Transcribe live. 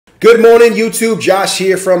Good morning, YouTube. Josh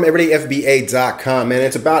here from everydayfba.com, man.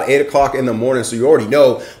 It's about 8 o'clock in the morning, so you already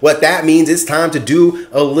know what that means. It's time to do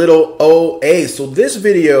a little OA. So this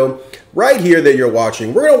video right here that you're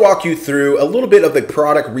watching, we're going to walk you through a little bit of the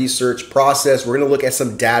product research process. We're going to look at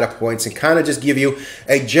some data points and kind of just give you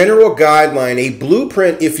a general guideline, a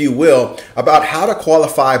blueprint, if you will, about how to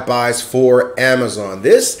qualify buys for Amazon.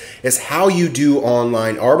 This is how you do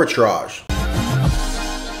online arbitrage.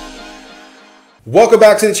 Welcome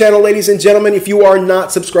back to the channel, ladies and gentlemen. If you are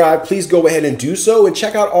not subscribed, please go ahead and do so and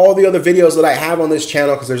check out all the other videos that I have on this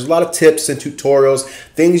channel, because there's a lot of tips and tutorials,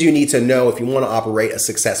 things you need to know if you want to operate a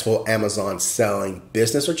successful Amazon selling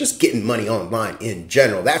business or just getting money online in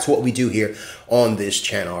general. That's what we do here on this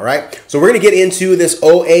channel, all right? So we're going to get into this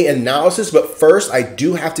OA analysis, but first I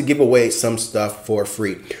do have to give away some stuff for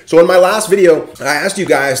free. So in my last video, I asked you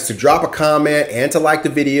guys to drop a comment and to like the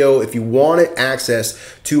video if you wanted access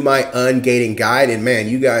to my ungating guide. And man,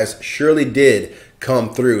 you guys surely did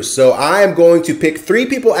come through. So I am going to pick 3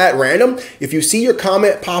 people at random. If you see your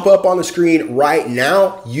comment pop up on the screen right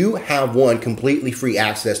now, you have won completely free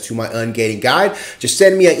access to my ungating guide. Just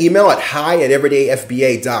send me an email at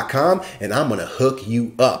hi@everydayfba.com and I'm gonna hook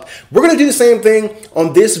you up. We're gonna do the same thing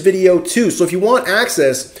on this video too. So if you want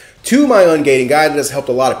access to my ungating guide that has helped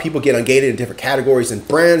a lot of people get ungated in different categories and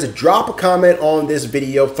brands, drop a comment on this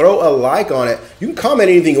video, throw a like on it. You can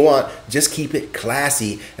comment anything you want, just keep it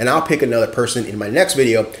classy, and I'll pick another person in my next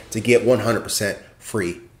video to get 100%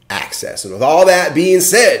 free access. And with all that being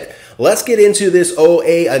said, let's get into this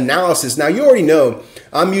OA analysis. Now, you already know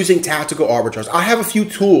I'm using tactical arbitrage. I have a few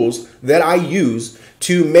tools that I use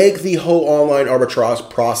to make the whole online arbitrage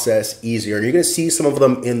process easier, and you're gonna see some of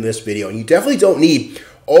them in this video. And you definitely don't need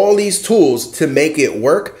all these tools to make it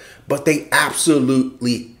work, but they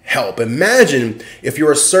absolutely help. Imagine if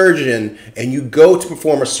you're a surgeon and you go to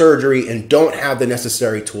perform a surgery and don't have the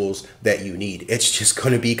necessary tools that you need. It's just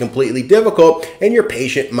going to be completely difficult and your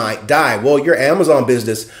patient might die. Well, your Amazon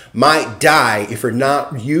business might die if you're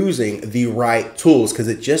not using the right tools, because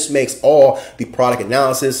it just makes all the product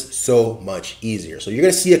analysis so much easier. So you're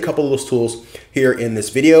going to see a couple of those tools here in this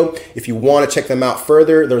video. If you want to check them out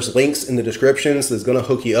further, there's links in the descriptions that's going to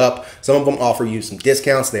hook you up. Some of them offer you some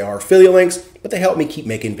discounts. They are affiliate links, but they help me keep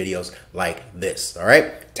making videos like this. All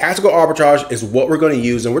right. Tactical arbitrage is what we're going to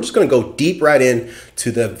use, and we're just going to go deep right in to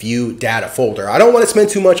the view data folder. I don't want to spend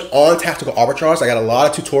too much on tactical arbitrage. I got a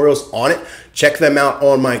lot of tutorials on it. Check them out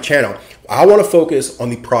on my channel. I want to focus on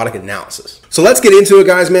the product analysis. So let's get into it,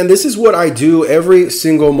 guys, man. This is what I do every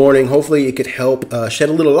single morning. Hopefully it could help shed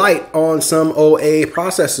a little light on some OA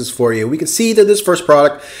processes for you. We can see that this first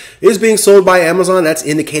product is being sold by Amazon. That's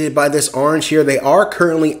indicated by this orange here. They are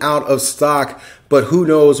currently out of stock, but who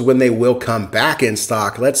knows when they will come back in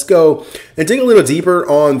stock. Let's go and dig a little deeper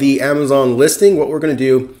on the Amazon listing. What we're going to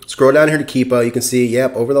do, scroll down here to Keepa. You can see,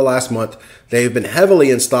 yep, over the last month, they've been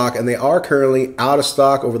heavily in stock, and they are currently out of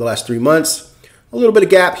stock over the last 3 months. A little bit of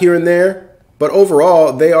gap here and there, but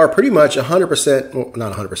overall, they are pretty much 100%, well,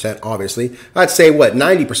 not 100%, obviously. I'd say, what,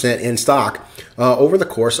 90% in stock over the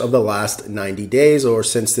course of the last 90 days or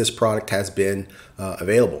since this product has been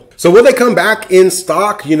available. So will they come back in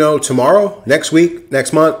stock, you know, tomorrow, next week,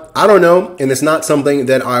 next month? I don't know, and it's not something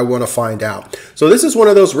that I want to find out. So this is one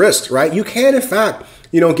of those risks, right? You can, in fact,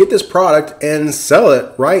 you know, get this product and sell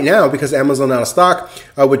it right now because Amazon out of stock.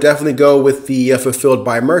 I would definitely go with the fulfilled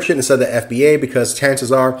by merchant instead of the FBA, because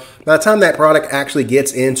chances are by the time that product actually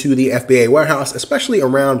gets into the FBA warehouse, especially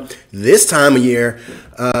around this time of year,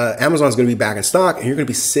 Amazon's going to be back in stock and you're going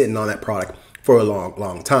to be sitting on that product for a long,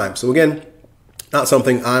 long time. So again, not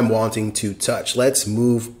something I'm wanting to touch. Let's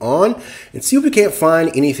move on and see if we can't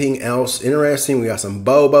find anything else interesting. We got some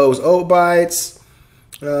Bobos, Obites.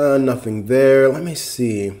 Nothing there. Let me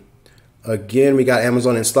see. Again, we got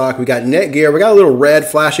Amazon in stock. We got Netgear. We got a little red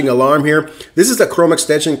flashing alarm here. This is a Chrome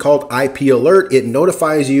extension called IP Alert. It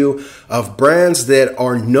notifies you of brands that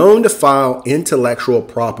are known to file intellectual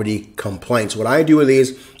property complaints. What I do with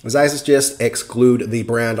these is I just exclude the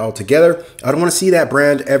brand altogether. I don't want to see that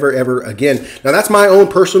brand ever again. Now, that's my own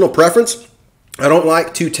personal preference. I don't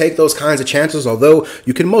like to take those kinds of chances, although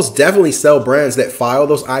you can most definitely sell brands that file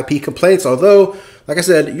those IP complaints. Although, like I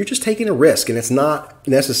said, you're just taking a risk and it's not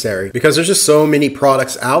necessary because there's just so many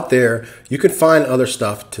products out there. You can find other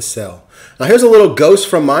stuff to sell. Now, here's a little ghost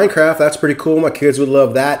from Minecraft. That's pretty cool. My kids would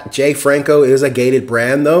love that. J. Franco is a gated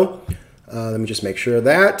brand, though. Let me just make sure of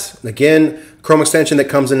that. Again, Chrome extension that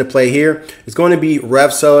comes into play here is going to be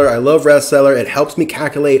RevSeller. I love RevSeller. It helps me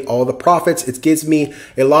calculate all the profits. It gives me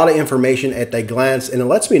a lot of information at a glance, and it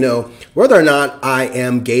lets me know whether or not I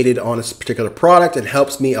am gated on a particular product and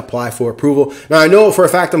helps me apply for approval. Now, I know for a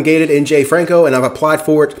fact I'm gated in J. Franco, and I've applied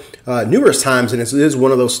for it numerous times, and it is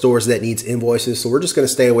one of those stores that needs invoices, so we're just going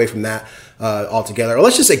to stay away from that altogether. Or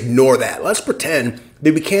let's just ignore that. Let's pretend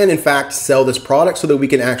that we can, in fact, sell this product so that we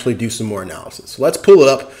can actually do some more analysis. So let's pull it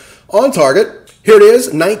up on Target. Here it is,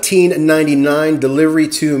 $19.99 delivery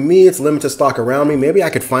to me. It's limited stock around me. Maybe I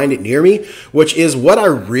could find it near me, which is what I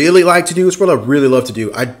really like to do. It's what I really love to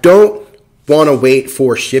do. I don't want to wait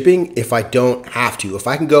for shipping if I don't have to. If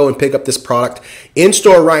I can go and pick up this product in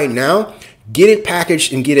store right now, get it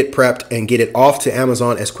packaged and get it prepped and get it off to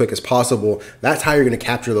Amazon as quick as possible, that's how you're going to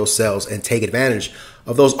capture those sales and take advantage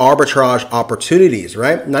of those arbitrage opportunities,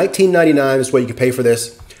 right? $19.99 is what you can pay for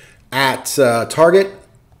this at Target.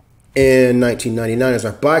 And $19.99 is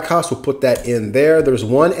our buy cost. We'll put that in there. There's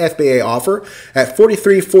one FBA offer at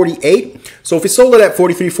 $43.48. So if we sold it at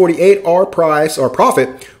 $43.48, our price, our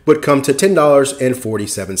profit would come to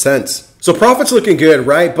 $10.47. So profit's looking good,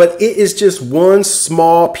 right? But it is just one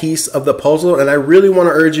small piece of the puzzle. And I really want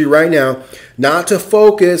to urge you right now not to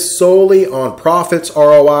focus solely on profits,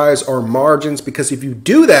 ROIs, or margins, because if you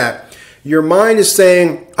do that, your mind is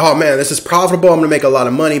saying, oh man, this is profitable, I'm gonna make a lot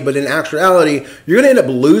of money. But in actuality, you're gonna end up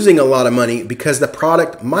losing a lot of money because the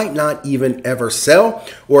product might not even ever sell,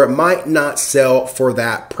 or it might not sell for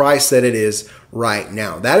that price that it is right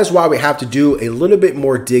now. That is why we have to do a little bit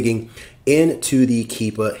more digging into the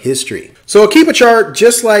Keepa history. So a Keepa chart,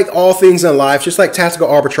 just like all things in life, just like tactical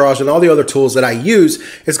arbitrage and all the other tools that I use,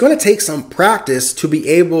 it's going to take some practice to be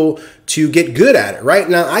able to get good at it, right?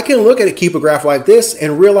 Now, I can look at a Keepa graph like this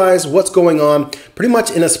and realize what's going on pretty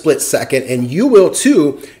much in a split second, and you will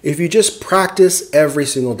too if you just practice every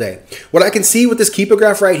single day. What I can see with this Keepa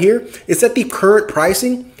graph right here is that the current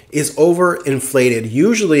pricing is overinflated.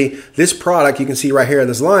 Usually this product, you can see right here in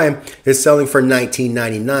this line, is selling for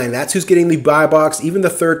 $19.99. That's who's getting the buy box. Even the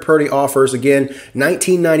third-party offers, again,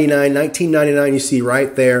 $19.99, $19.99 you see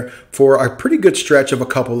right there for a pretty good stretch of a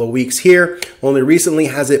couple of weeks here. Only recently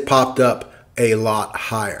has it popped up a lot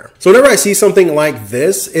higher. So whenever I see something like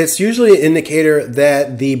this, it's usually an indicator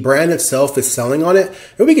that the brand itself is selling on it.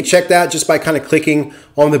 And we can check that just by kind of clicking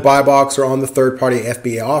on the buy box or on the third-party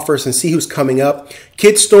FBA offers and see who's coming up.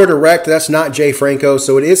 Kids Store Direct, that's not J. Franco,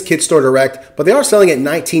 so it is Kids Store Direct, but they are selling at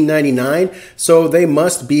 $19.99, so they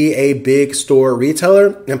must be a big store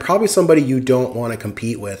retailer and probably somebody you don't want to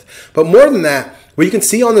compete with. But more than that, what you can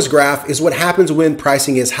see on this graph is what happens when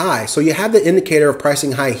pricing is high. So you have the indicator of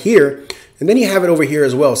pricing high here, and then you have it over here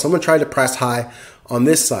as well. Someone tried to price high on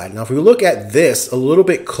this side. Now, if we look at this a little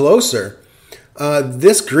bit closer,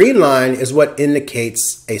 this green line is what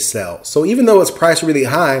indicates a sell. So even though it's priced really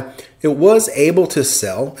high, it was able to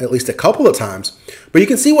sell at least a couple of times. But you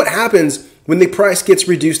can see what happens when the price gets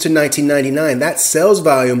reduced to $19.99. That sales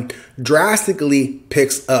volume drastically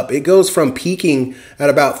picks up. It goes from peaking at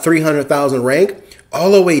about 300,000 rank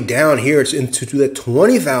all the way down here. It's into the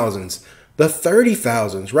 20,000s. The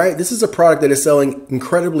 30,000s, right? This is a product that is selling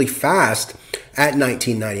incredibly fast at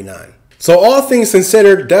 $19.99. So all things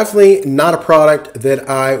considered, definitely not a product that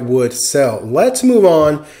I would sell. Let's move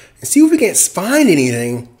on and see if we can find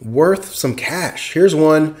anything worth some cash. Here's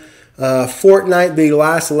one, Fortnite, the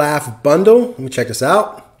Last Laugh bundle. Let me check this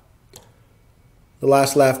out. The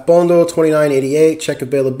Last Laugh bundle, $29.88, check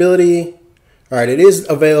availability. All right, it is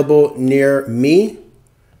available near me.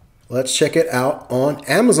 Let's check it out on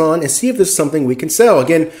Amazon and see if this is something we can sell.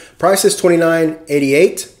 Again, price is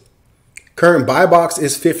 $29.88. Current buy box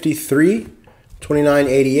is $53.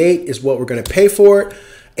 $29.88 is what we're going to pay for it.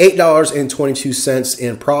 $8.22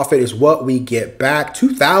 in profit is what we get back.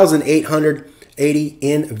 2,880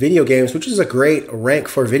 in video games, which is a great rank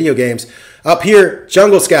for video games. Up here,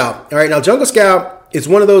 Jungle Scout. All right, now Jungle Scout is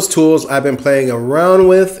one of those tools I've been playing around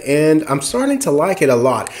with, and I'm starting to like it a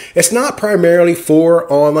lot. It's not primarily for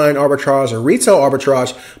online arbitrage or retail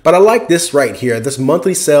arbitrage, but I like this right here. This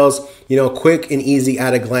monthly sales, you know, quick and easy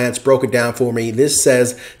at a glance, broke it down for me. This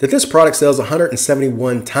says that this product sells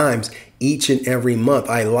 171 times each and every month.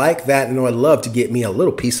 I like that, and I'd love to get me a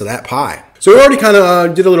little piece of that pie. So we already kind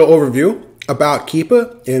of did a little overview about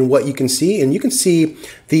Keepa and what you can see, and you can see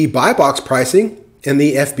the buy box pricing and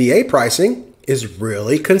the FBA pricing is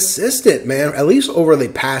really consistent, man. At least over the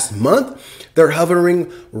past month, they're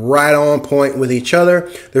hovering right on point with each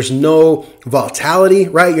other. There's no volatility,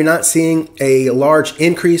 right? You're not seeing a large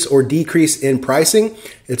increase or decrease in pricing.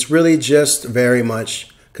 It's really just very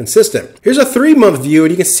much consistent. Here's a 3-month view,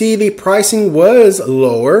 and you can see the pricing was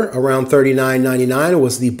lower, around $39.99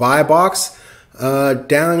 was the buy box.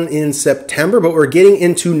 down in September, but we're getting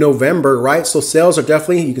into November, right? So sales are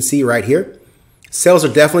definitely, you can see right here, sales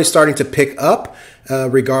are definitely starting to pick up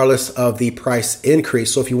regardless of the price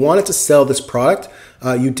increase. So if you wanted to sell this product,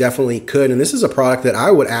 you definitely could. And this is a product that I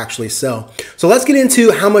would actually sell. So let's get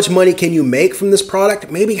into how much money can you make from this product?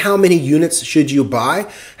 Maybe how many units should you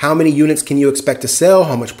buy? How many units can you expect to sell?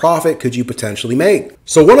 How much profit could you potentially make?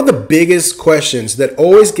 So one of the biggest questions that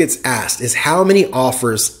always gets asked is how many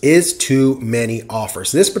offers is too many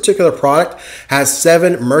offers? This particular product has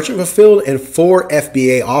 7 merchant fulfilled and 4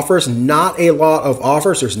 FBA offers. Not a lot of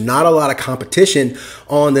offers. There's not a lot of competition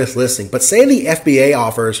on this listing. But say the FBA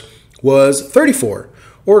offers was 34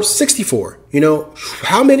 or 64. You know,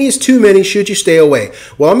 how many is too many? Should you stay away?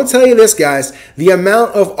 Well, I'm gonna tell you this, guys, the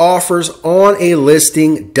amount of offers on a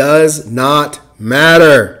listing does not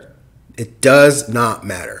matter. It does not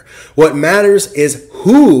matter. What matters is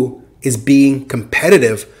who is being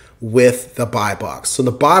competitive with the buy box. So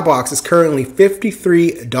the buy box is currently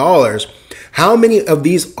 $53. How many of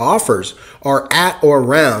these offers are at or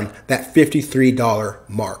around that $53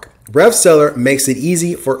 mark? RevSeller makes it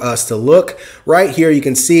easy for us to look. Right here, you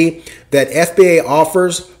can see that FBA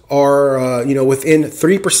offers are within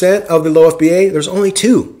 3% of the low FBA. There's only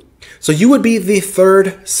 2. So you would be the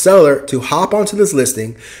 3rd seller to hop onto this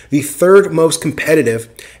listing, the 3rd most competitive,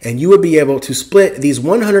 and you would be able to split these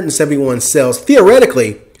 171 sales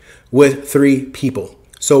theoretically with 3 people.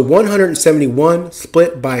 So 171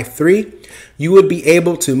 split by 3, you would be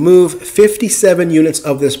able to move 57 units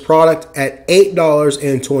of this product at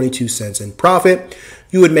 $8.22 in profit.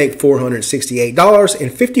 You would make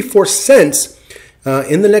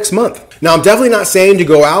 $468.54 in the next month. Now, I'm definitely not saying to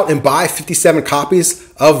go out and buy 57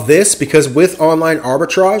 copies of this, because with online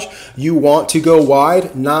arbitrage, you want to go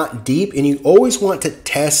wide, not deep, and you always want to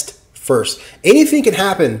test first. Anything can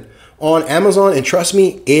happen on Amazon, and trust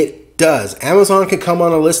me, it does. Amazon can come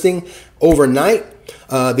on a listing overnight.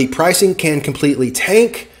 The pricing can completely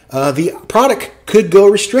tank. The product could go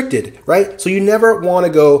restricted, right? So you never want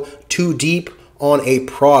to go too deep on a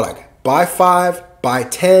product. Buy 5, buy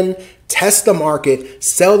 10, test the market,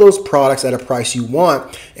 sell those products at a price you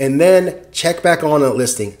want, and then check back on a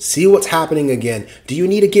listing. See what's happening again. Do you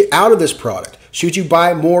need to get out of this product? Should you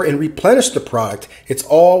buy more and replenish the product? It's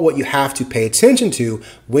all what you have to pay attention to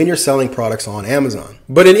when you're selling products on Amazon.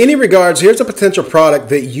 But in any regards, here's a potential product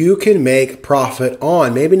that you can make profit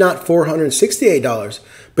on. Maybe not $468,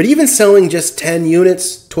 but even selling just 10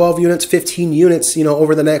 units, 12 units, 15 units,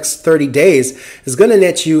 over the next 30 days is going to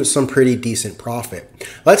net you some pretty decent profit.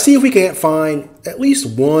 Let's see if we can't find at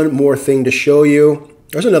least one more thing to show you.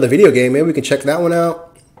 There's another video game. Maybe we can check that one out.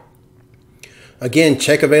 Again,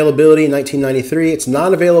 check availability, 1993. It's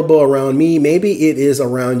not available around me. Maybe it is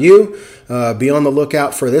around you. Be on the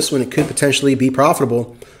lookout for this one. It could potentially be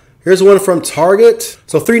profitable. Here's one from Target.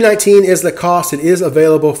 So $3.19 is the cost. It is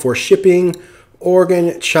available for shipping.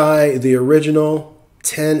 Oregon chai, the original,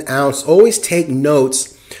 10 ounce. Always take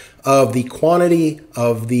notes of the quantity,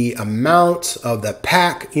 of the amount, of the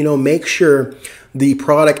pack. Make sure the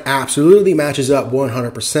product absolutely matches up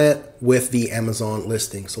 100% with the Amazon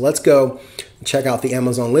listing. So let's go and check out the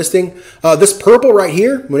Amazon listing. This purple right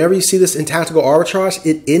here, whenever you see this in tactical arbitrage,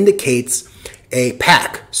 it indicates a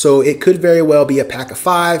pack. So it could very well be a pack of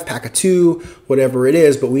 5, pack of 2, whatever it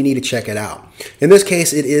is, but we need to check it out. In this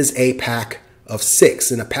case, it is a pack of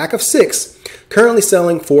 6. And a pack of 6 currently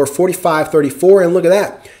selling for $45.34. And look at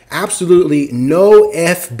that. Absolutely no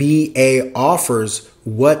FBA offers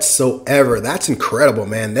whatsoever. That's incredible,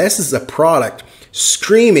 man. This is a product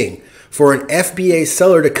screaming for an FBA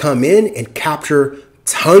seller to come in and capture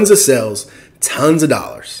tons of sales, tons of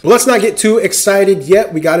dollars. Well, let's not get too excited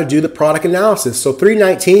yet. We got to do the product analysis. So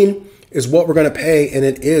 $3.19 is what we're going to pay, and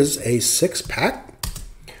it is a 6-pack.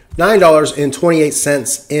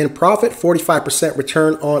 $9.28 in profit, 45%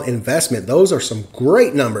 return on investment. Those are some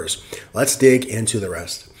great numbers. Let's dig into the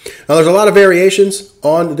rest. Now, there's a lot of variations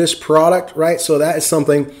on this product, right? So that is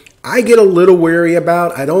something I get a little wary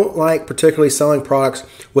about. I don't like particularly selling products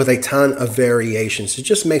with a ton of variations. It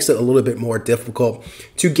just makes it a little bit more difficult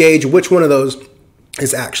to gauge which one of those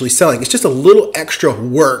is actually selling. It's just a little extra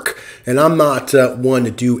work, and I'm not one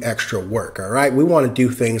to do extra work, all right? We want to do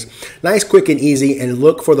things nice, quick, and easy, and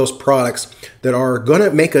look for those products that are going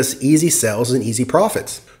to make us easy sales and easy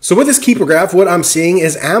profits. So with this keeper graph, what I'm seeing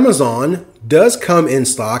is Amazon does come in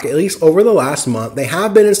stock, at least over the last month. They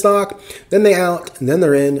have been in stock, then they're out, and then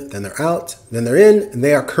they're in, then they're out, then they're in, and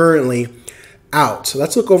they are currently out. So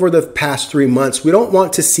let's look over the past 3 months. We don't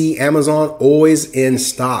want to see Amazon always in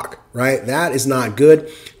stock, right? That is not good.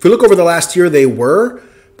 If we look over the last year, they were,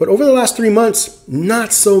 but over the last 3 months,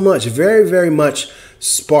 not so much. Very, very much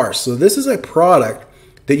sparse. So this is a product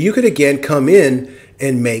that you could again come in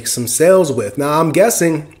and make some sales with. Now I'm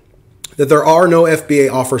guessing that there are no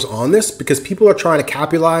FBA offers on this because people are trying to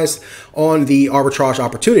capitalize on the arbitrage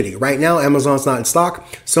opportunity. Right now, Amazon's not in stock.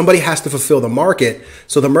 Somebody has to fulfill the market.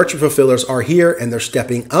 So the merchant fulfillers are here and they're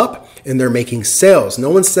stepping up and they're making sales. No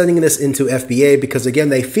one's sending this into FBA because again,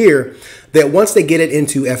 they fear that once they get it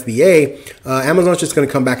into FBA, Amazon's just going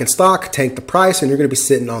to come back in stock, tank the price, and you're going to be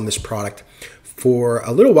sitting on this product for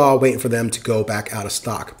a little while waiting for them to go back out of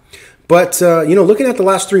stock. But, you know, looking at the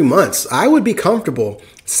last 3 months, I would be comfortable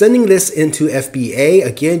sending this into FBA.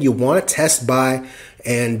 Again, you want to test buy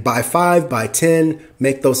and buy 5, buy 10,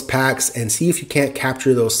 make those packs and see if you can't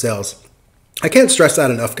capture those sales. I can't stress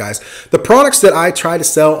that enough, guys. The products that I try to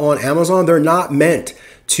sell on Amazon, they're not meant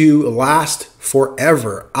to last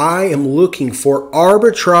forever. I am looking for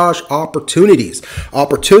arbitrage opportunities,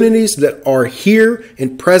 opportunities that are here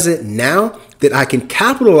and present now that I can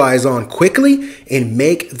capitalize on quickly and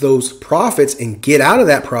make those profits and get out of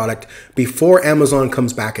that product before Amazon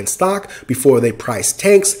comes back in stock, before they price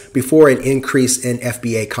tanks, before an increase in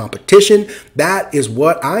FBA competition. That is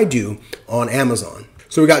what I do on Amazon.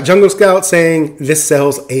 So we got Jungle Scout saying this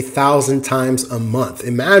sells 1,000 times a month.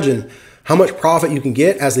 Imagine how much profit you can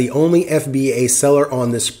get as the only FBA seller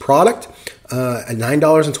on this product. At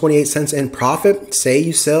 $9.28 in profit, say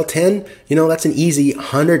you sell 10, you know, that's an easy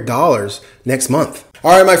 $100 next month.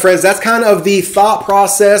 All right, my friends, that's kind of the thought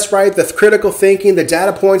process, right? The critical thinking, the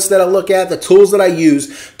data points that I look at, the tools that I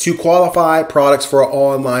use to qualify products for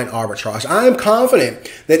online arbitrage. I am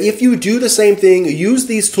confident that if you do the same thing, use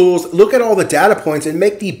these tools, look at all the data points and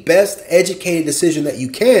make the best educated decision that you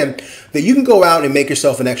can go out and make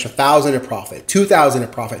yourself an extra 1,000 in profit, 2,000 in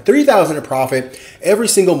profit, 3,000 in profit every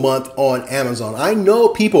single month on Amazon. I know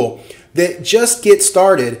people that just get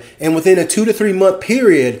started and within a 2 to 3 month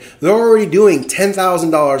period, they're already doing $10,000,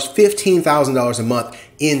 $15,000 a month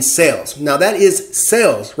in sales. Now that is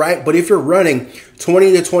sales, right? But if you're running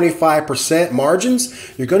 20 to 25%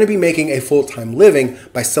 margins, you're going to be making a full-time living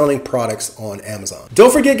by selling products on Amazon.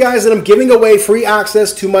 Don't forget, guys, that I'm giving away free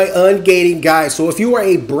access to my ungating guide. So if you are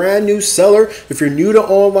a brand new seller, if you're new to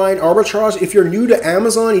online arbitrage, if you're new to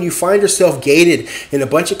Amazon and you find yourself gated in a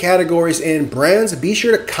bunch of categories and brands, be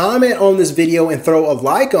sure to comment on this video and throw a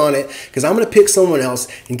like on it because I'm going to pick someone else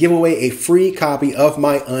and give away a free copy of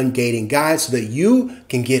my ungating guide so that you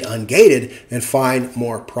can get ungated and find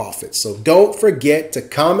more profits. So don't forget to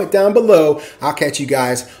comment down below. I'll catch you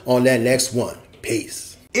guys on that next one. Peace.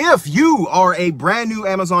 If you are a brand new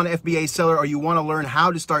Amazon FBA seller or you want to learn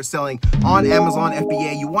how to start selling on Amazon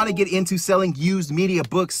FBA, you want to get into selling used media,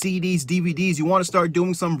 books, CDs, DVDs, you want to start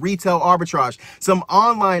doing some retail arbitrage, some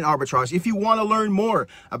online arbitrage. If you want to learn more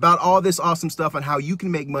about all this awesome stuff and how you can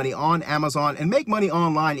make money on Amazon and make money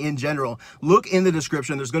online in general, look in the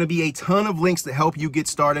description. There's going to be a ton of links to help you get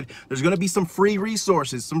started. There's going to be some free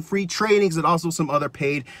resources, some free trainings, and also some other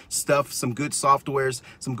paid stuff, some good softwares,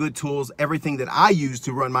 some good tools, everything that I use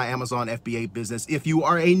to run my Amazon FBA business. If you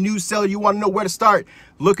are a new seller, you want to know where to start,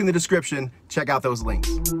 look in the description, check out those links.